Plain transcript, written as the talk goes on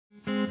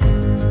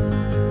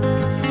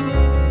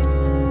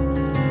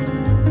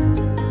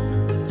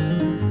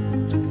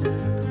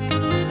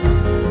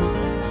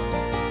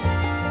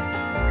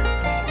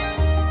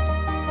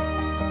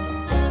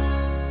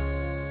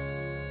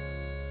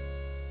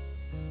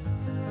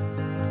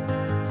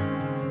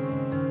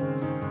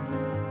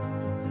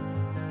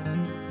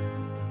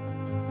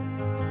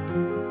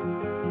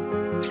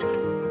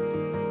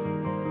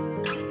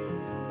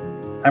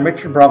I'm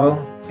Richard Bravo,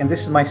 and this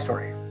is my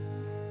story.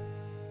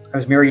 I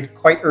was married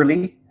quite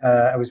early.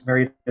 I was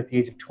married at the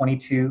age of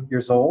 22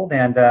 years old,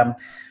 and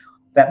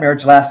that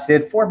marriage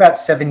lasted for about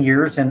 7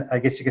 years. And I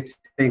guess you could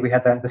say we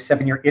had the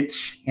 7 year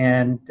itch,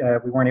 and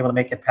we weren't able to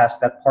make it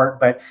past that part.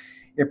 But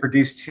it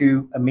produced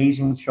two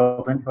amazing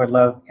children who I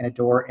love and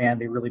adore, and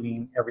they really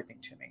mean everything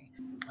to me.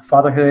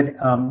 Fatherhood,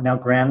 now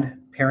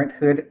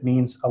grandparenthood,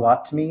 means a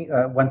lot to me.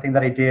 One thing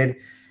that I did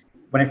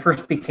when I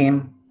first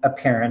became a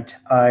parent,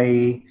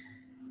 I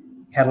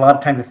had a lot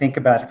of time to think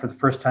about it for the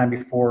first time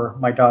before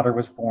my daughter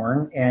was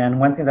born. And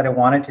one thing that I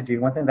wanted to do,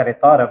 one thing that I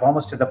thought of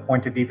almost to the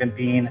point of even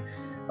being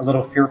a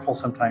little fearful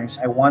sometimes,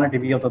 I wanted to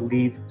be able to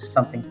leave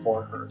something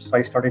for her. So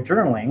I started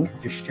journaling,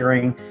 just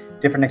sharing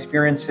different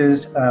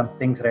experiences,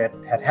 things that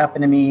had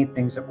happened to me,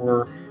 things that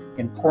were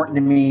important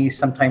to me,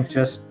 sometimes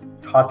just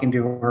talking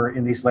to her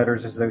in these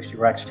letters as though she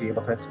were actually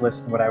able to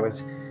listen to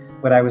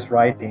what I was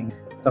writing.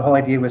 The whole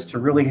idea was to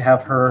really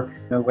have her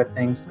know what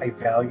things I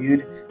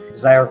valued. The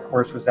desire, of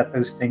course, was that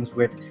those things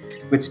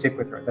would stick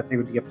with her, that they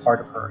would be a part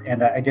of her.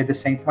 And I did the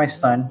same for my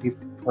son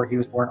before he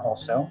was born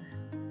also.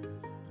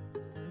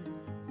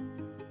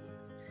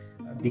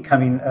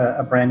 Becoming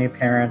a brand new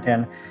parent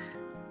and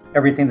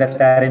everything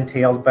that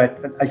entailed, but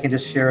I can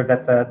just share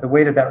that the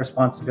weight of that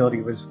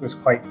responsibility was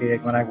quite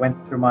big. When I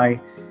went through my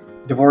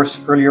divorce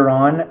earlier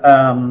on,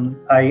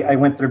 I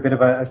went through a bit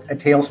of a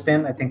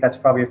tailspin. I think that's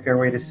probably a fair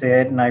way to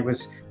say it. And I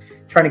was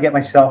trying to get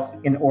myself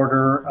in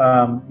order,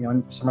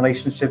 in some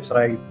relationships that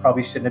I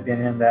probably shouldn't have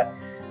been in that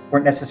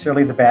weren't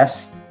necessarily the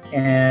best.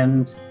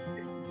 And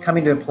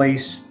coming to a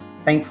place,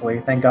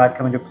 thankfully, thank God,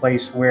 coming to a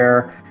place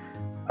where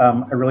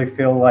I really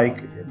feel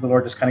like the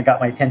Lord just kind of got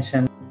my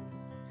attention.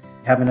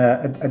 Having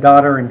a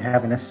daughter and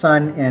having a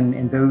son, and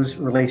in those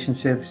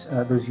relationships,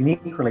 those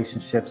unique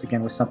relationships,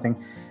 again, was something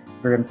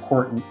very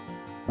important.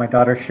 My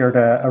daughter shared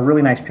a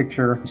really nice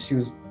picture. She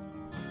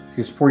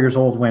was 4 years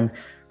old when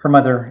her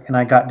mother and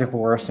I got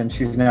divorced, and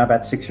she was now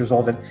about 6 years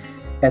old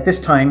at this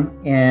time.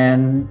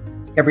 And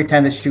every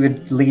time that she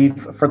would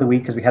leave for the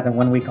week, because we had them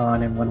 1 week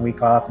on and 1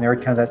 week off, and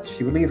every time that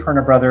she would leave, her and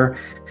her brother,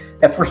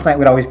 that first night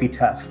would always be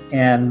tough.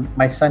 And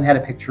my son had a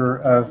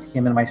picture of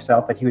him and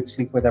myself that he would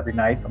sleep with every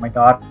night, but my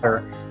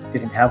daughter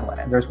didn't have one.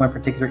 And there was one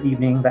particular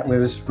evening that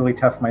was really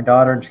tough for my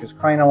daughter, and she was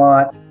crying a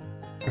lot.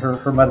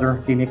 Her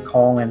mother gave me a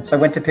call, and so I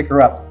went to pick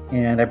her up,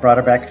 and I brought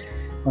her back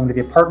home to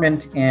the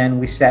apartment, and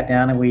we sat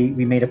down and we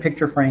made a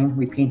picture frame.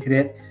 We painted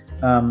it,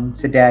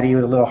 said Daddy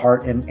with a little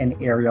heart and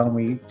Ariel, and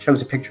we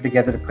chose a picture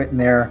together to put in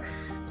there.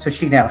 So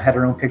she now had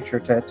her own picture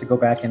to go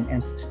back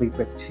and sleep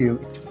with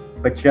too.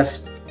 But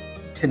just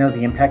to know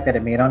the impact that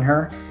it made on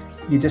her,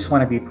 you just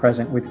want to be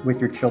present with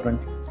your children.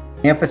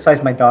 I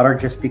emphasize my daughter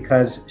just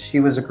because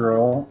she was a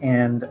girl,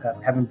 and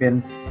having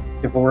been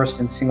divorced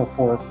and single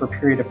for a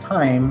period of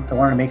time, I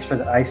wanted to make sure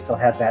that I still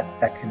had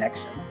that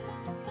connection.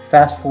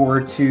 Fast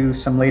forward to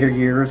some later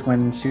years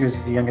when she was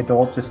a young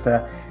adult, just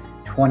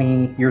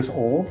 20 years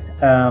old,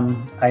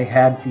 I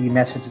had the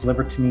message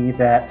delivered to me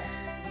that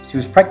she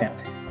was pregnant.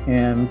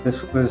 And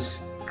this was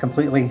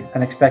completely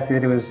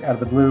unexpected. It was out of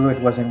the blue.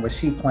 It wasn't what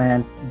she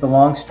planned. The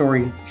long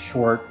story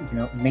short,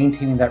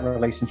 maintaining that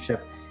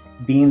relationship,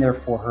 being there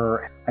for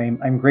her.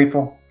 I'm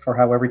grateful for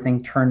how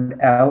everything turned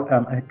out.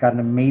 I got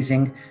an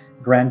amazing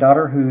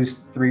granddaughter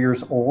who's 3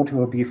 years old, who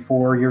will be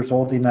 4 years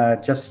old in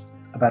just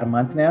about a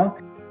month now.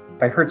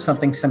 I heard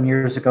something some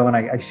years ago, and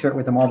I share it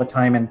with them all the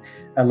time, and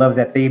I love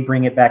that they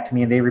bring it back to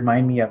me and they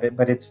remind me of it.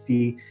 But it's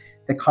the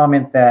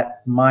comment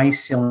that my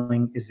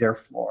ceiling is their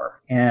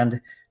floor,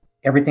 and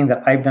everything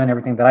that I've done,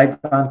 everything that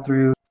I've gone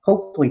through,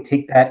 hopefully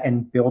take that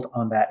and build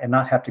on that and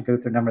not have to go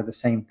through a number of the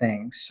same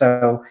things.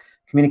 So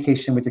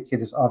communication with your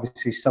kids is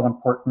obviously so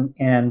important.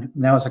 And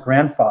now as a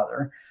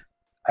grandfather,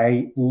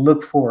 I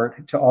look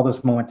forward to all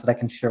those moments that I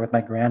can share with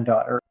my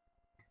granddaughter.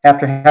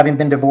 After having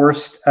been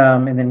divorced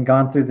and then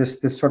gone through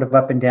this sort of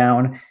up and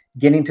down,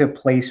 getting to a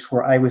place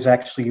where I was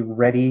actually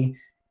ready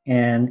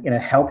and in a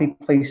healthy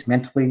place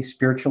mentally,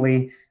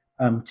 spiritually,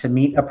 to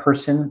meet a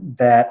person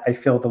that I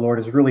feel the Lord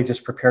has really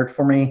just prepared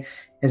for me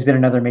has been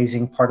another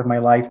amazing part of my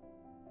life.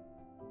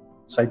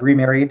 So I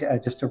remarried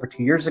just over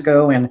 2 years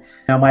ago, and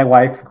now my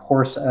wife, of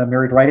course,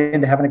 married right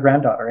into having a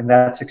granddaughter, and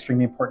that's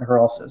extremely important to her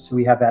also. So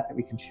we have that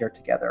we can share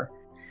together.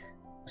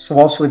 So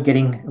also with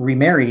getting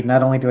remarried,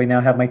 not only do I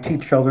now have my 2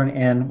 children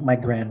and my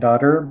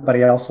granddaughter, but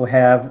I also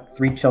have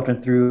 3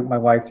 children through my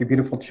wife, 3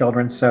 beautiful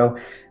children. So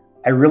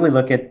I really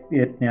look at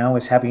it now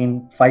as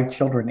having 5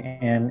 children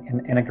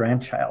and a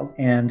grandchild.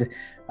 And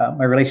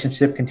my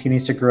relationship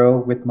continues to grow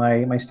with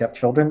my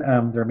stepchildren.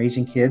 They're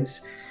amazing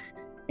kids.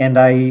 And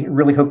I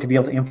really hope to be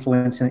able to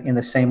influence in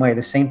the same way,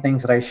 the same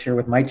things that I share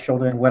with my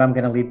children, what I'm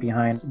going to leave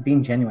behind,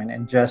 being genuine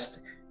and just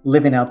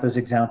living out those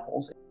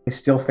examples. I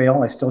still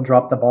fail, I still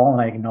drop the ball,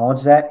 and I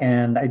acknowledge that.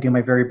 And I do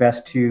my very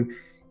best to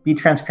be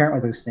transparent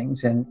with those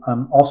things, and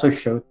also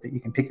show that you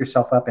can pick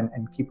yourself up and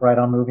keep right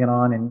on moving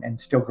on and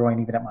still growing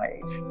even at my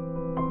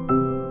age.